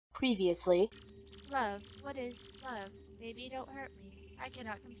Previously. Love, what is love? Baby, don't hurt me. I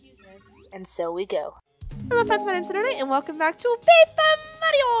cannot compute this. And so we go. Hello friends, my name's Lunernight, and welcome back to Paper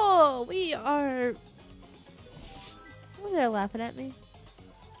Mario! We are... Why are they laughing at me?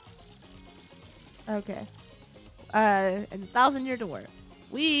 Okay. And 1,000-year door.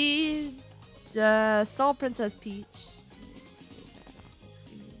 We just saw Princess Peach.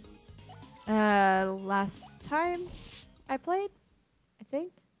 Last time I played, I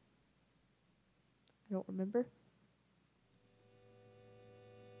think. I don't remember.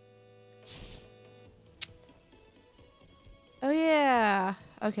 Oh yeah.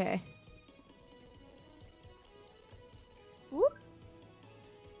 Okay. Whoop.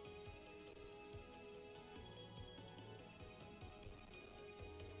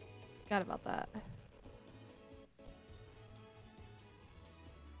 Forgot about that.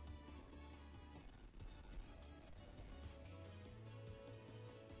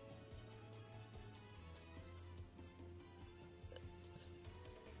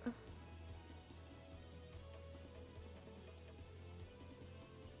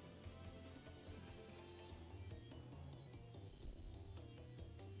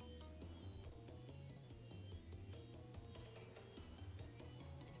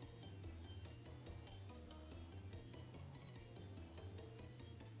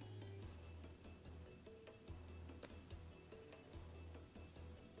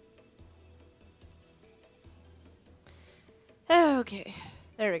 Okay,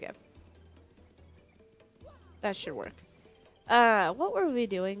 there we go. That should work. What were we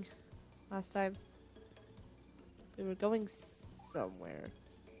doing last time? We were going somewhere.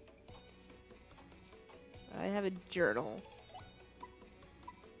 I have a journal.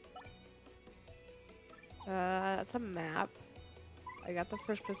 That's a map. I got the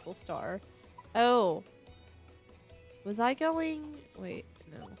first crystal star. Oh. Was I going? Wait,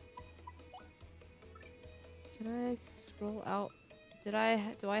 no. Can I scroll out? Do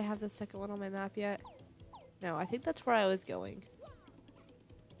I have the second one on my map yet? No, I think that's where I was going.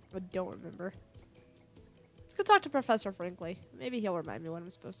 I don't remember. Let's go talk to Professor Frankly. Maybe he'll remind me what I'm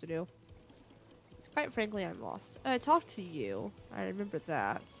supposed to do. Quite frankly, I'm lost. I talked to you. I remember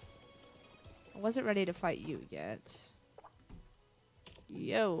that. I wasn't ready to fight you yet.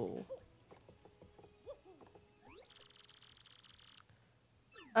 Yo.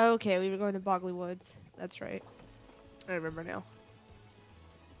 Okay, we were going to Bogley Woods. That's right. I remember now.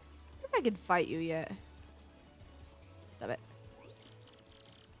 I wonder if I can fight you yet. Stop it.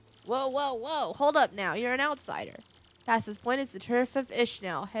 Whoa, whoa, whoa. Hold up now. You're an outsider. Past this point is the turf of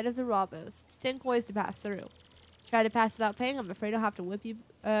Ishmael, head of the Robos. It's 10 coins to pass through. Try to pass without paying. I'm afraid I'll have to whip you,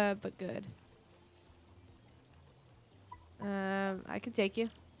 but good. I can take you.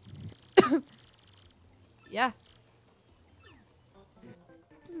 Yeah.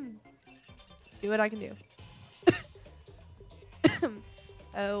 See what I can do.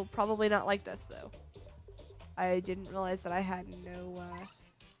 Oh, probably not like this though. I didn't realize that I had no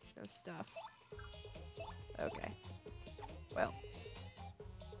stuff. Okay. Well.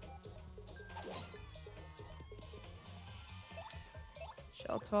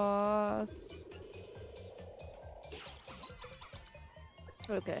 Shell toss.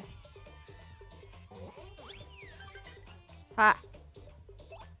 Okay. Ha!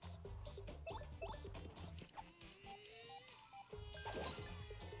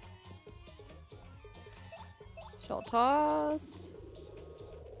 Shell toss.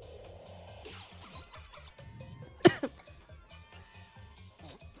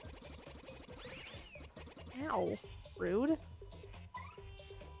 Ow. Rude.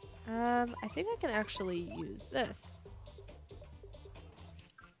 I think I can actually use this.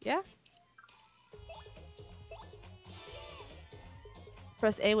 Yeah?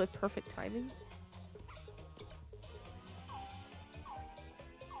 Press A with perfect timing.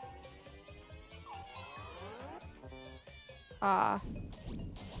 Ah.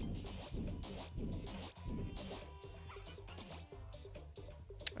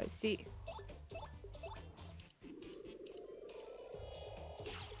 I see.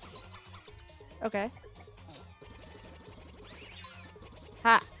 Okay.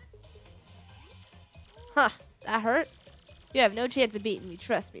 Ha! Huh, that hurt? You have no chance of beating me,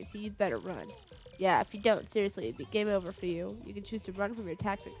 trust me, so you'd better run. Yeah, if you don't, seriously, it'd be game over for you. You can choose to run from your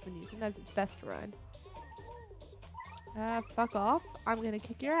tactics menu. Sometimes it's best to run. Fuck off. I'm gonna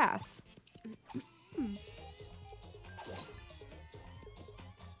kick your ass.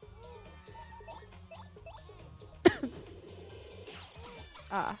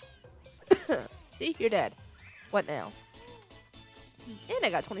 Ah. See? You're dead. What now? And I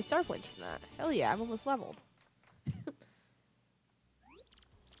got 20 star points from that. Hell yeah, I'm almost leveled.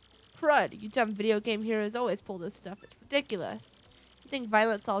 crud. You dumb video game heroes always pull this stuff. It's ridiculous. You think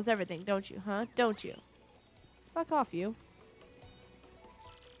violence solves everything, don't you, huh? Don't you? Fuck off, you.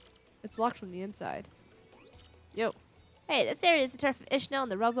 It's locked from the inside. Yo. Hey, this area is the turf of Ishmael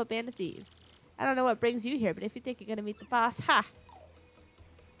and the Rubbo Band of Thieves. I don't know what brings you here, but if you think you're gonna meet the boss, ha!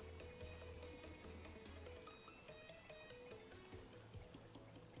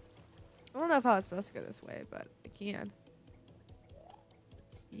 I don't know if I was supposed to go this way, but I can.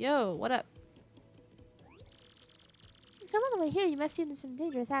 Yo, what up? If you come all the way here, you must see into some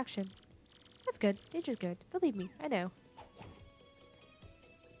dangerous action. That's good. Danger's good. Believe me, I know.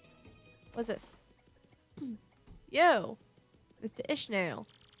 What's this? Yo! Mr. Ishmael.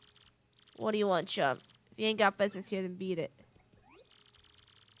 What do you want, chump? If you ain't got business here, then beat it.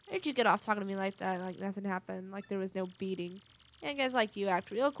 Where'd you get off talking to me like that? Like nothing happened. Like there was no beating. Yeah, guys like you act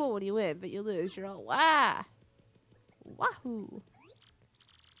real cool when you win, but you lose. You're all wah! Wahoo!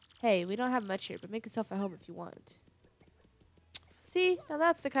 Hey, we don't have much here, but make yourself at home if you want. See? Now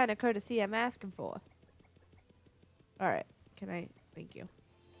that's the kind of courtesy I'm asking for. Alright. Can I? Thank you.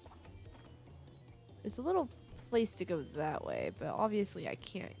 There's a little place to go that way, but obviously I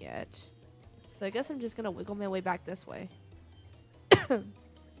can't yet. So I guess I'm just gonna wiggle my way back this way.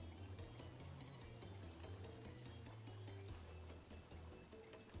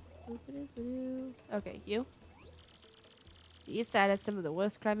 Okay, you? The east side has some of the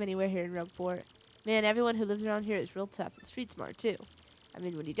worst crime anywhere here in Rogueport. Man, everyone who lives around here is real tough and street smart too. I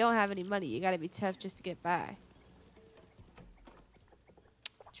mean, when you don't have any money, you gotta be tough just to get by.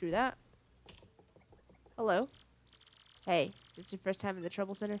 True that. Hello? Hey, is this your first time in the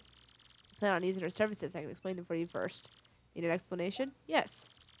Trouble Center? I plan on using our services. I can explain them for you first. Need an explanation? Yes.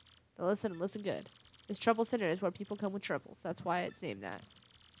 Now listen and listen good. This Trouble Center is where people come with troubles. That's why it's named that.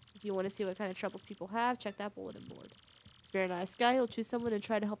 If you want to see what kind of troubles people have, check that bulletin board. If you're a nice guy, you'll choose someone and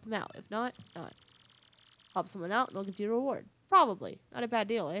try to help them out. If not, not. Help someone out and they'll give you a reward. Probably. Not a bad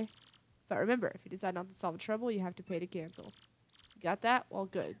deal, eh? But remember, if you decide not to solve a trouble, you have to pay to cancel. You got that? Well,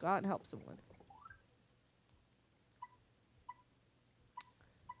 good. Go out and help someone.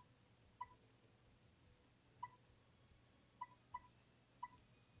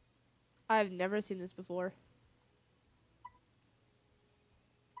 I've never seen this before.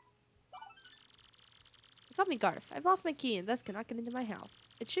 Call me Garf. I've lost my key and thus cannot get into my house.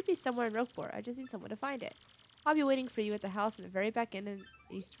 It should be somewhere in Rogueport. I just need someone to find it. I'll be waiting for you at the house in the very back end in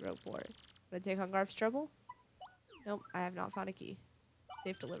East Rogueport. Want to take on Garf's trouble? Nope, I have not found a key.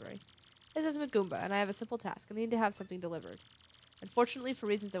 Safe delivery. This is Magumba, and I have a simple task. I need to have something delivered. Unfortunately, for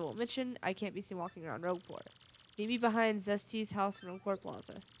reasons I won't mention, I can't be seen walking around Rogueport. Meet me behind Zesty's house in Rogueport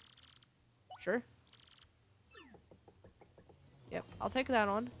Plaza. Sure. Yep, I'll take that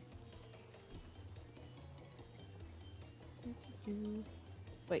on.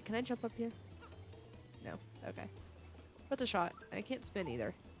 Wait, can I jump up here? No. Okay. Worth a shot. I can't spin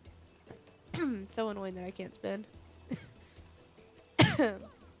either. So annoying that I can't spin. Need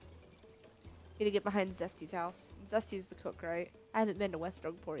to get behind Zesty's house. Zesty's the cook, right? I haven't been to West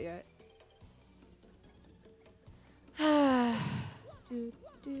Rogueport yet.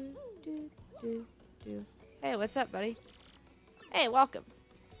 Hey, what's up, buddy? Hey, welcome.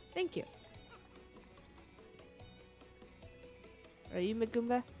 Thank you. Are you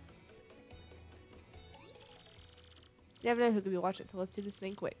Magumba? You never know who could be watching, so let's do this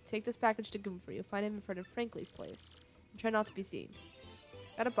thing quick. Take this package to Goom for you. Find him in front of Frankly's place. And try not to be seen.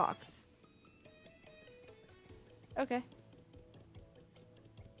 Got a box. Okay.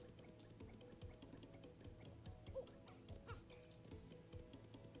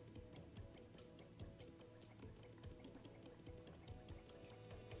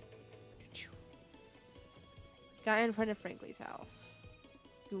 Guy in front of Frankly's house.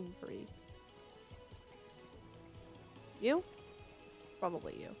 Goom free. You?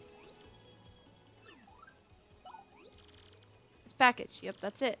 Probably you. This package. Yep,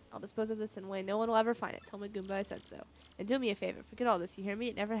 that's it. I'll dispose of this in a way no one will ever find it. Tell Magumba I said so. And do me a favor. Forget all this. You hear me?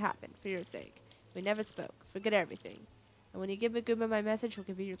 It never happened. For your sake. We never spoke. Forget everything. And when you give Magumba my message, he'll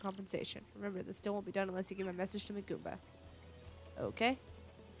give you your compensation. Remember, this still won't be done unless you give my message to Magumba. Okay?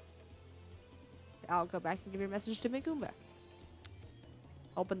 I'll go back and give your message to Magumba.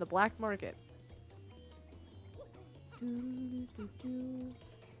 Open the black market.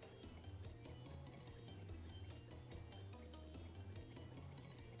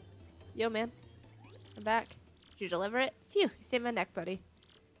 Yo, man. I'm back. Did you deliver it? Phew, you saved my neck, buddy.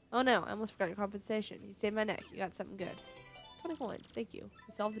 Oh no, I almost forgot your compensation. You saved my neck. You got something good. 20 coins. Thank you.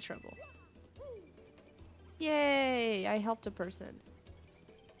 You solved the trouble. Yay! I helped a person.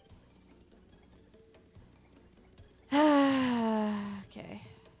 Okay.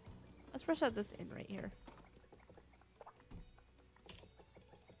 Let's rush out this inn right here.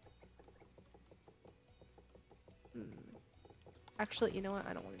 Actually, you know what?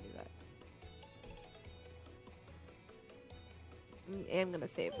 I don't want to do that. I am gonna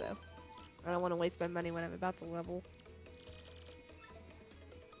save though. I don't want to waste my money when I'm about to level.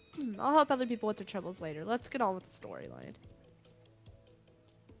 I'll help other people with their troubles later. Let's get on with the storyline.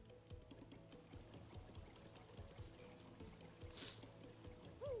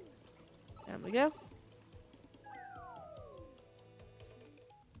 There we go.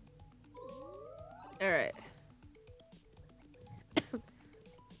 Alright.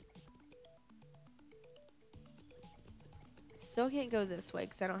 Still can't go this way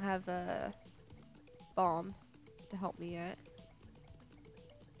because I don't have a bomb to help me yet.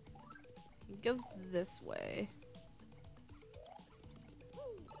 Go this way.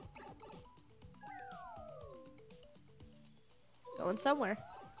 Going somewhere.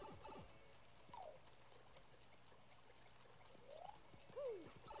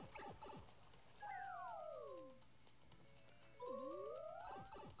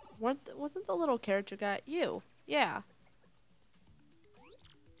 Wasn't the little character guy you? Yeah.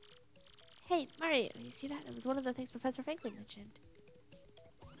 Hey, Mario, you see that? It was one of the things Professor Franklin mentioned.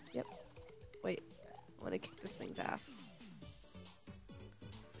 Yep. Wait, I want to kick this thing's ass.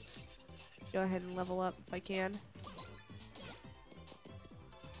 Go ahead and level up if I can.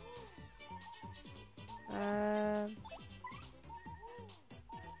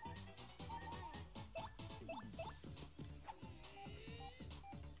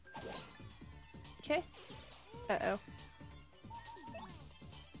 Okay. Uh-oh.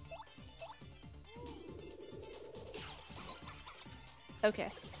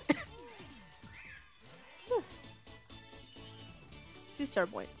 Okay. 2 star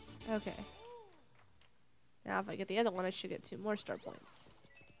points. Okay. Now if I get the other one, I should get 2 more star points.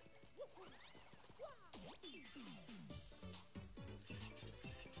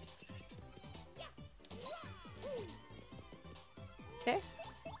 Okay.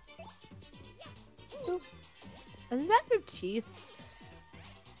 Ooh. Is that your teeth?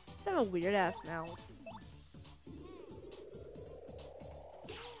 Does that have a weird ass mouth?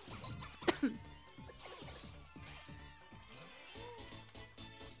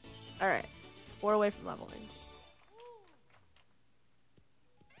 Alright. 4 away from leveling.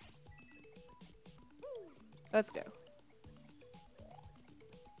 Let's go.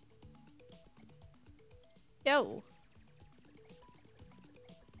 Yo.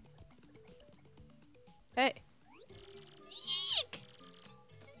 Hey. Eek!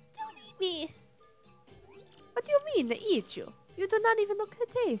 Don't eat me. What do you mean to eat you? You do not even look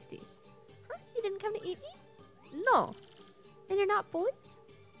tasty. Huh? You didn't come to eat me? No. And you're not bullies?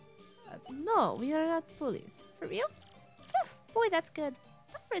 No, we are not bullies. For real? Phew, boy, that's good.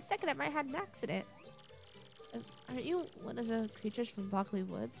 Thought for a second I might have had an accident. Aren't you one of the creatures from Bockley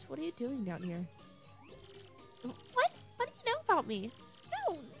Woods? What are you doing down here? What? What do you know about me?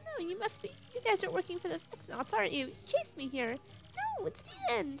 No, you must be. You guys are working for those X-Nauts, aren't you? You chased me here. No, it's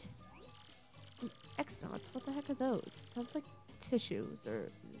the end. X-Nauts? What the heck are those? Sounds like tissues or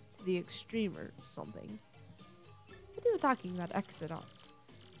to the extreme or something. What are you talking about, X-Nauts?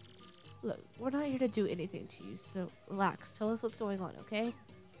 Look, we're not here to do anything to you, so relax. Tell us what's going on, okay?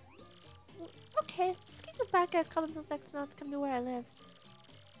 Okay, this gang of bad guys call themselves X-Nauts come to where I live.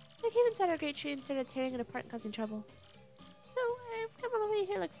 They came inside our great tree and started tearing it apart and causing trouble. So, I've come all the way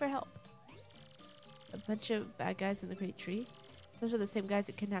here looking for help. A bunch of bad guys in the great tree? Those are the same guys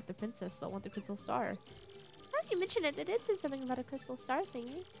who kidnapped the princess that want the crystal star. Now you mention it, they did say something about a crystal star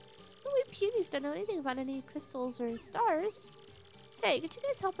thingy. But we punies don't know anything about any crystals or stars. Say, could you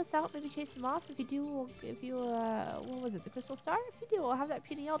guys help us out? Maybe chase them off? If you do, we'll give you, what was it, the crystal star? If you do, we'll have that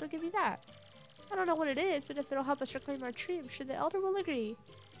puny elder give you that. I don't know what it is, but if it'll help us reclaim our tree, I'm sure the elder will agree.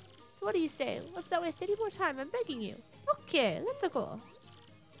 So what do you say? Let's not waste any more time, I'm begging you. Okay, let's go.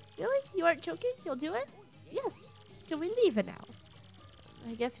 Really? You aren't joking? You'll do it? Yes. Can we leave it now?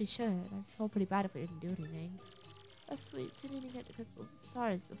 I guess we should. I feel pretty bad if we didn't do anything. That's sweet. You need to get the crystals and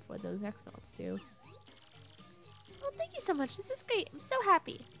stars before those X-Nauts do. Well, thank you so much. This is great. I'm so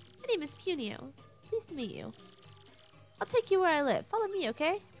happy. My name is Punio. Pleased to meet you. I'll take you where I live. Follow me,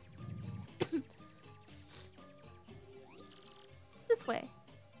 okay? It's this way.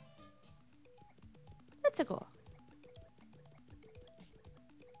 Let's go.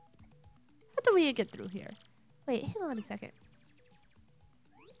 How do we get through here? Wait, hang on a second.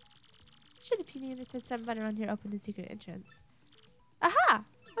 I'm sure the puny said something around here opened a secret entrance. Aha!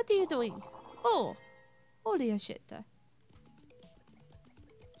 What are you doing? Oh! Holy shit.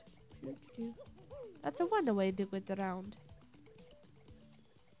 That's a wonder way to get around.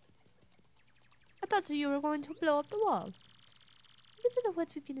 thought you were going to blow up the wall. Get to the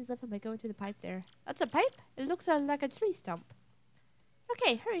woods between his left by going through the pipe there. That's a pipe? It looks like a tree stump.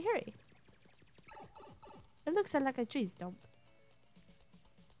 Okay, hurry, hurry. It looks like a tree stump.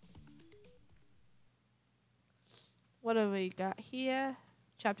 What do we got here?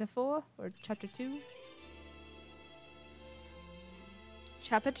 Chapter 4 or chapter 2?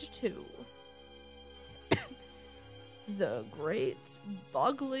 Chapter 2. The Great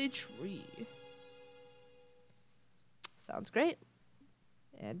Boggly Tree. Sounds great.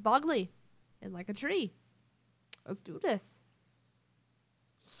 And boggly. And like a tree. Let's do this.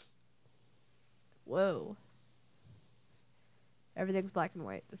 Whoa. Everything's black and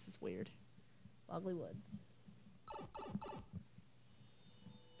white. This is weird. Boggly Woods.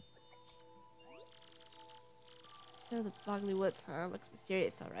 So the Boggly Woods, huh? Looks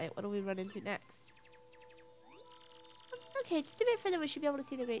mysterious, alright. What do we run into next? Okay, just a bit further we should be able to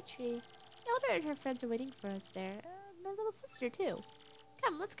see the great tree. The elder and her friends are waiting for us there. My little sister, too.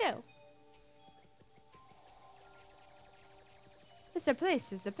 Come, let's go. This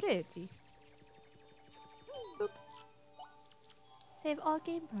place is pretty. Boop. Save all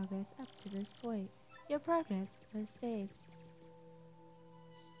game progress up to this point. Your progress was saved.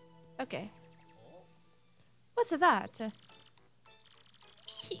 Okay. What's that? Time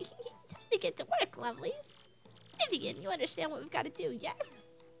to get to work, lovelies. Vivian, you understand what we've got to do, yes?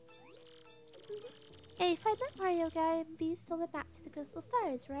 Hey, find that Mario guy and be stole the map to the Crystal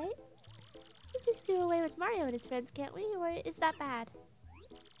Stars, right? We just do away with Mario and his friends, can't we? Or is that bad?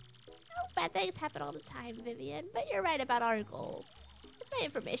 No, bad things happen all the time, Vivian, but you're right about our goals. If my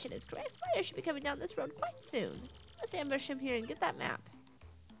information is correct, Mario should be coming down this road quite soon. Let's ambush him here and get that map.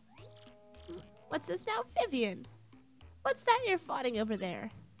 What's this now, Vivian? What's that you're fawning over there?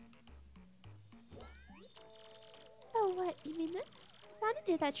 Oh, what? You mean this? I found it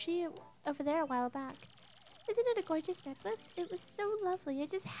near that tree over there a while back. Isn't it a gorgeous necklace? It was so lovely. I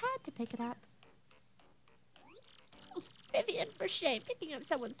just had to pick it up. Vivian, for shame. Picking up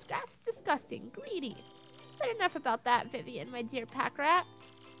someone's scraps? Disgusting. Greedy. But enough about that, Vivian, my dear pack rat.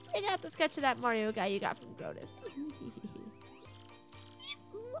 Bring out the sketch of that Mario guy you got from Grotus.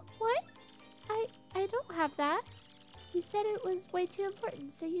 What? I don't have that. You said it was way too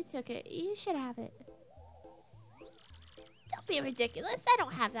important, so you took it. You should have it. Don't be ridiculous. I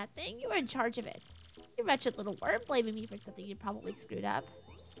don't have that thing. You were in charge of it. You wretched little worm, blaming me for something you probably screwed up.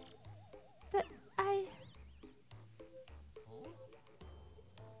 But I...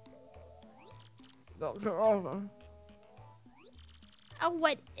 Oh,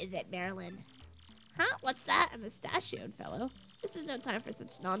 what is it, Marilyn? Huh? What's that? A mustachioed fellow. This is no time for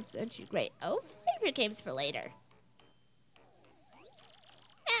such nonsense, you great oaf. Save your games for later.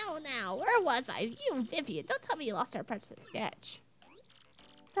 Now, where was I? You, Vivian, don't tell me you lost our precious sketch.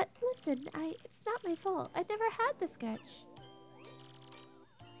 But listen, it's not my fault. I never had the sketch.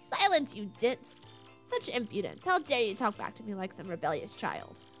 Silence, you ditz. Such impudence. How dare you talk back to me like some rebellious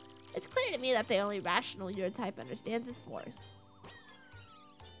child? It's clear to me that the only rational your type understands is force.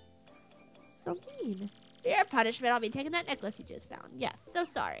 So mean. For your punishment, I'll be taking that necklace you just found. Yes, so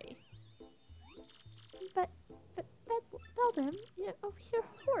sorry. But Beldam, you're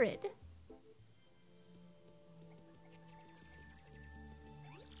horrid.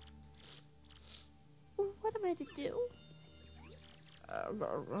 What am I to do?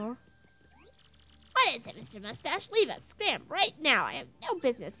 What is it, Mr. Mustache? Leave us. Scram right now. I have no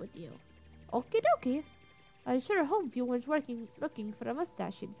business with you. Okie dokie. I sure hope you weren't looking for a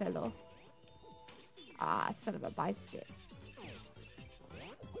mustached fellow. Ah, son of a biscuit.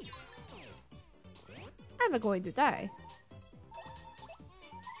 I'm going to die.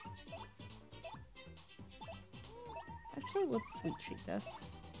 Actually, let's sweet treat this.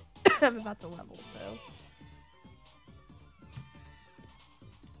 I'm about to level, so...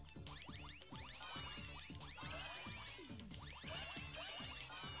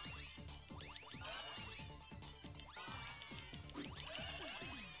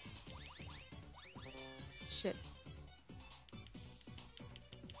 Shit.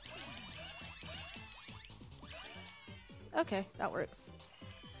 Okay, that works.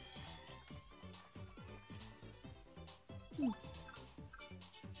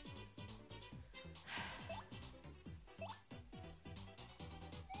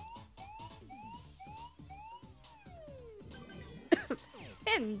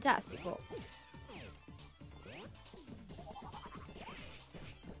 Fantastical.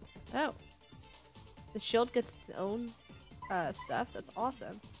 Oh. The shield gets its own stuff. That's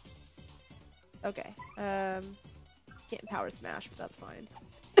awesome. Okay. Can't power smash, but that's fine.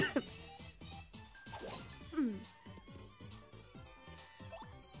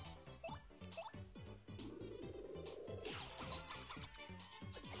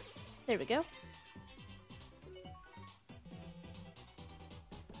 There we go.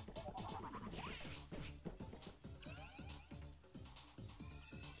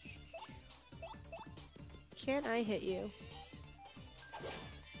 Can I hit you?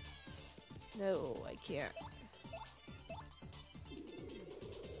 No, I can't.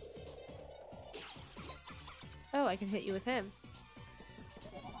 Oh, I can hit you with him.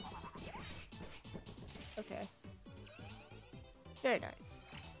 Okay. Very nice.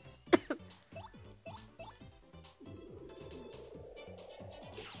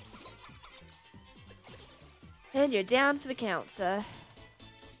 And you're down for the count, sir.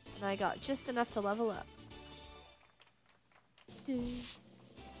 And I got just enough to level up.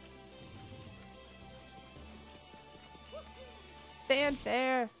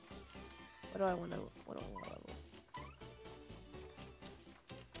 Fanfare. What do I want to level?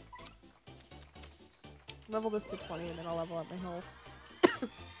 Level this to 20 and then I'll level up my health.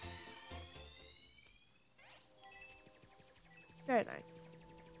 Very nice.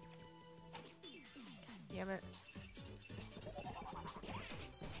 God damn it.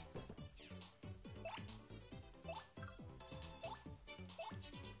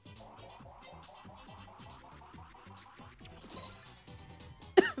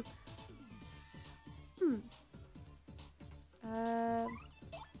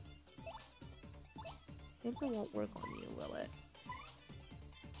 It won't work on you, will it?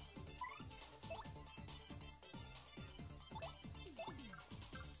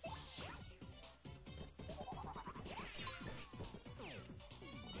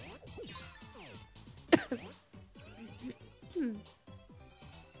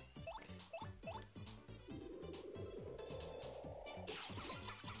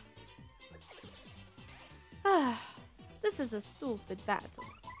 This is a stupid battle.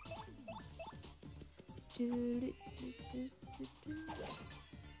 I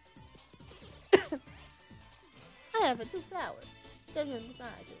have 2 flowers. Doesn't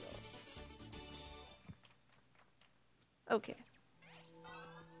matter though. Okay.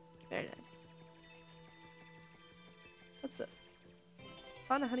 Very nice. What's this?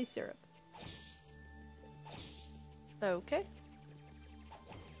 Found a honey syrup. Okay.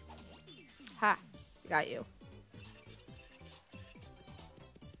 Ha! Got you.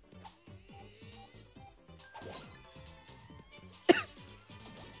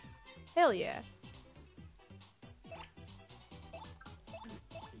 Hell yeah.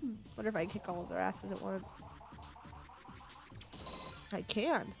 Wonder if I can kick all of their asses at once. I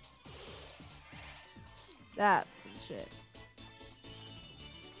can. That's some shit.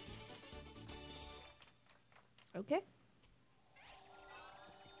 Okay.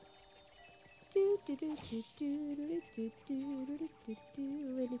 Anything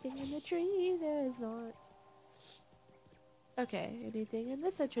in the tree? There is not. Okay, anything in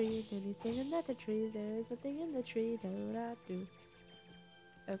this a tree, anything in that a tree, there is nothing in the tree, do.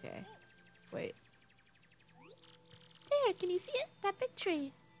 Okay, wait. There, can you see it? That big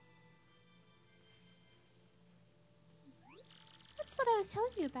tree. That's what I was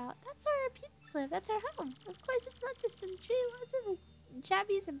telling you about. That's where our peeps live, that's our home. Of course, it's not just in the tree, lots of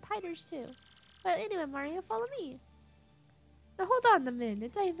jabbies and piters too. But anyway, Mario, follow me. Now hold on a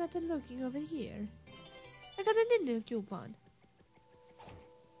minute, I am not done looking over here. I got a Nintendo coupon.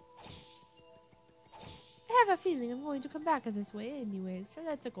 I have a feeling I'm going to come back this way anyways, so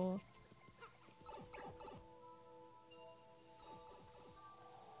let's go.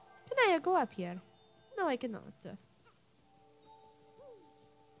 Can I go up here? No, I cannot.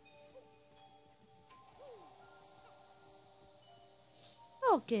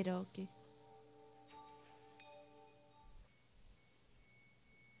 Okay, okay.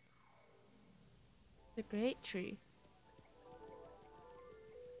 The great tree.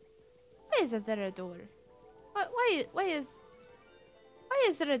 Why is there a door? Why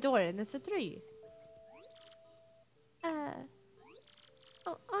is there a door in this tree?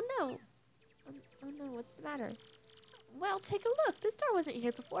 Oh no. Oh no, what's the matter? Well, take a look. This door wasn't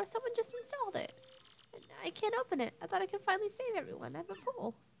here before. Someone just installed it. And I can't open it. I thought I could finally save everyone. I'm a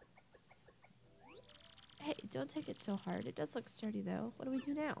fool. Hey, don't take it so hard. It does look sturdy though. What do we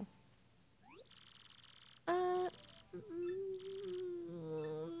do now?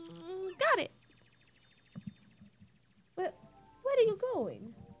 Got it. Where are you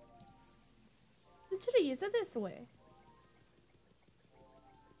going? The trees are this way.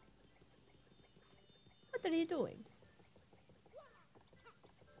 What are you doing?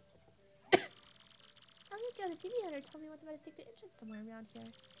 The video told me once about a secret entrance somewhere around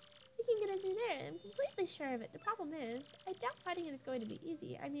here. We can get in through there. I'm completely sure of it. The problem is, I doubt finding it is going to be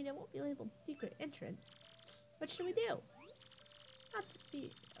easy. I mean, it won't be labeled secret entrance. What should we do? Not to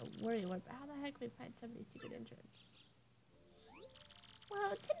be a worrywart, but how the heck do we find somebody's secret entrance?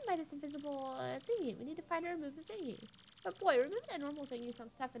 Well, it's hidden by this invisible thingy. We need to find her and remove the thingy. But boy, removing a normal thingy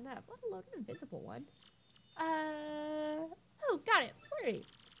sounds tough enough, let alone an invisible one. Oh, got it. Flurry.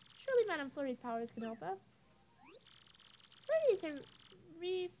 Surely Madame Flurry's powers can help us. Flurry is a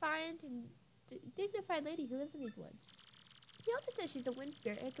refined and dignified lady who lives in these woods. The elder says she's a wind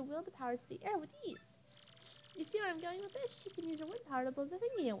spirit and can wield the powers of the air with ease. You see where I'm going with this? She can use her wind power to blow the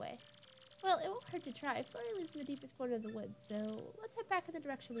thingy away. Well, it won't hurt to try. Flurry lives in the deepest corner of the woods, so let's head back in the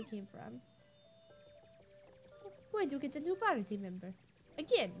direction we came from. Going to get a new party member.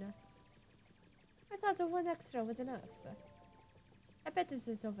 Again. I thought the one extra was enough. I bet this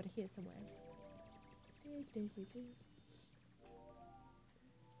is over here somewhere.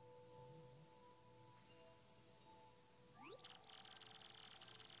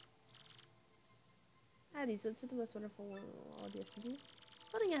 These woods are the most wonderful one all the yesterday.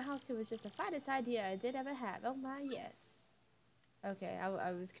 Building a house here was just the finest idea I did ever have. Oh my, yes. Okay,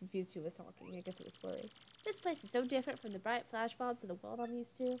 I was confused who was talking. I guess it was Flurry. This place is so different from the bright flash bombs of the world I'm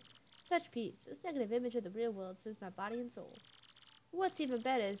used to. Such peace. This negative image of the real world soothes my body and soul. What's even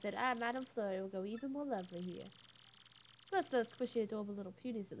better is that I, Madame Flurry, will go even more lovely here. Plus those squishy, adorable little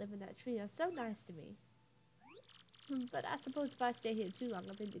punies that live in that tree are so nice to me. But I suppose if I stay here too long,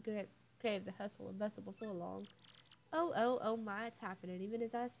 I'll begin to crave the hustle and bustle before long. Oh my, it's happening even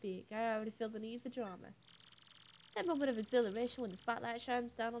as I speak. I already feel the need for drama. That moment of exhilaration when the spotlight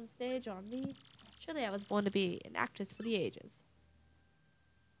shines down on the stage on me. Surely I was born to be an actress for the ages.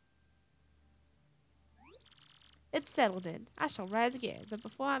 It's settled in. I shall rise again, but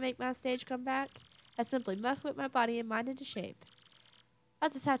before I make my stage come back, I simply must whip my body and mind into shape. I'll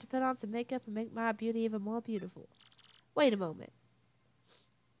just have to put on some makeup and make my beauty even more beautiful. Wait a moment.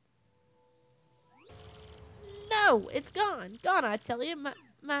 No, it's gone. Gone, I tell you.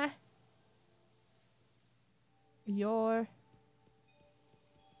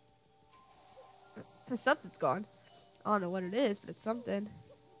 Something's gone. I don't know what it is, but it's something.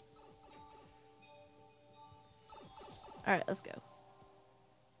 Alright, let's go.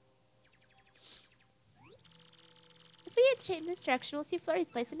 If we had straight in this direction, we'll see Flurry's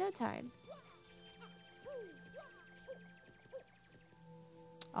place in no time.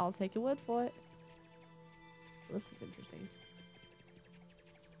 I'll take your word for it. This is interesting.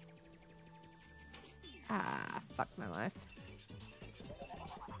 Ah, fuck my life.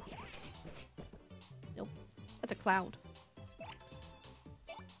 Nope. That's a cloud.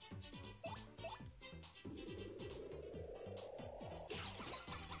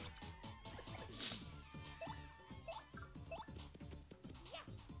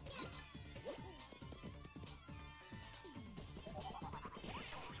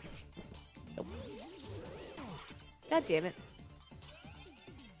 Nope. God damn it.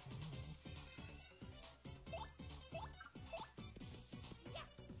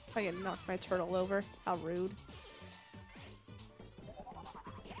 If I can knock my turtle over, how rude.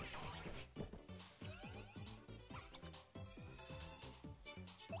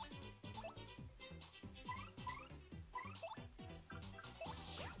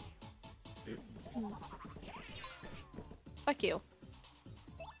 Fuck you.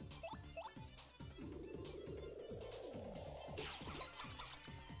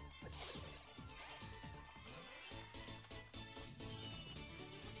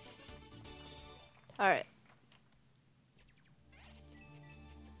 Alright.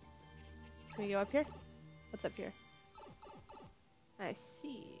 Can we go up here? What's up here? I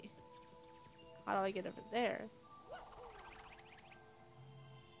see. How do I get over there?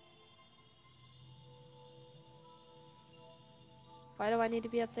 Why do I need to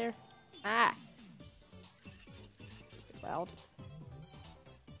be up there? Ah! It's loud.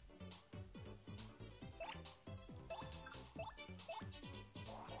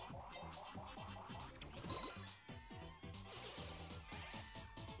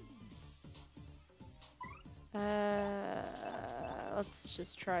 Let's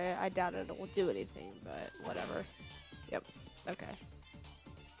just try it. I doubt it will do anything, but whatever. Yep. Okay.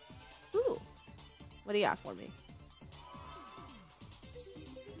 Ooh. What do you got for me?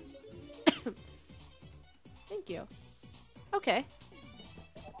 Thank you. Okay.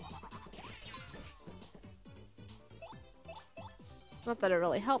 Not that it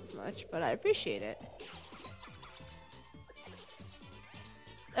really helps much, but I appreciate it.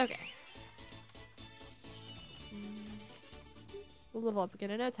 Okay. We'll level up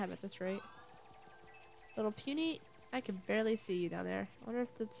again in no time at this rate. Little puny, I can barely see you down there. I wonder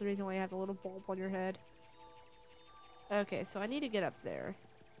if that's the reason why you have a little bulb on your head. Okay, so I need to get up there.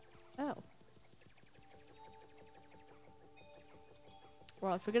 Oh.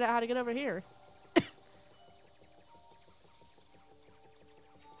 Well, I figured out how to get over here.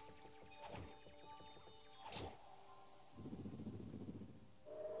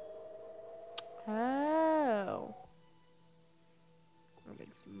 Oh. That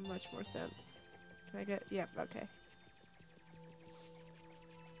makes much more sense. Can I get... Yep, okay.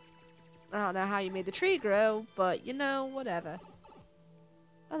 I don't know how you made the tree grow, but, you know, whatever.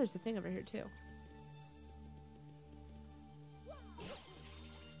 Oh, there's a thing over here, too.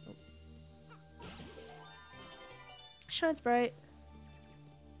 Oh. Shines bright.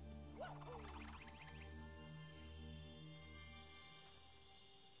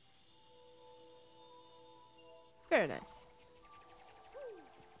 Very nice.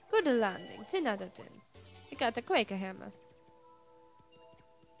 Good landing. 10 out of 10. I got the Quaker hammer.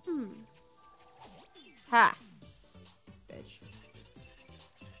 Ha! Bitch.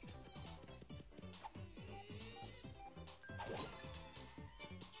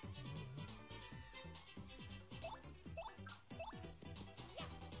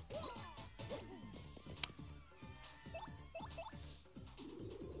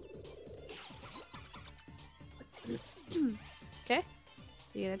 Okay.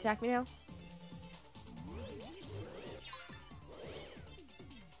 You gonna attack me now?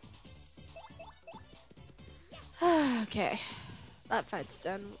 Okay. That fight's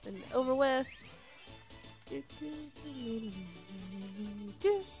done and over with.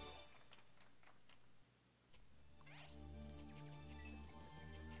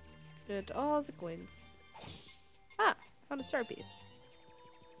 Good all the coins. Ah, found a star piece.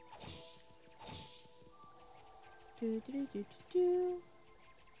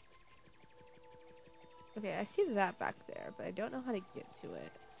 Okay, I see that back there, but I don't know how to get to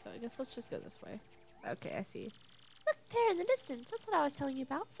it. So I guess let's just go this way. Okay, I see. Look there in the distance. That's what I was telling you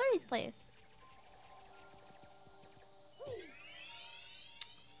about. Sorry's place.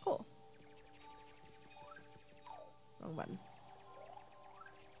 Cool. Wrong button.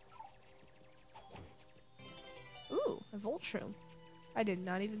 Ooh, a Voltrum. I did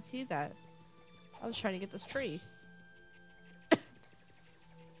not even see that. I was trying to get this tree.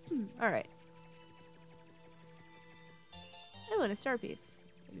 Alright. I want a star piece.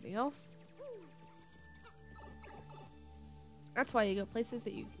 Anything else? That's why you go places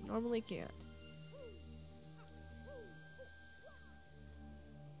that you normally can't.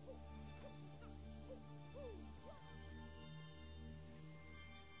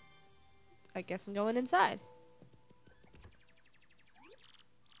 I guess I'm going inside.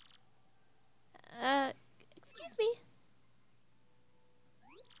 Excuse me.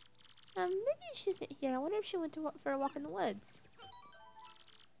 Maybe she isn't here. I wonder if she went to for a walk in the woods.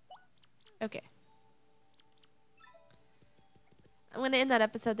 Okay. I'm going to end that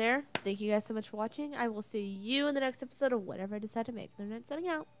episode there. Thank you guys so much for watching. I will see you in the next episode of whatever I decide to make. Lunernight setting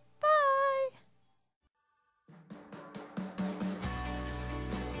out.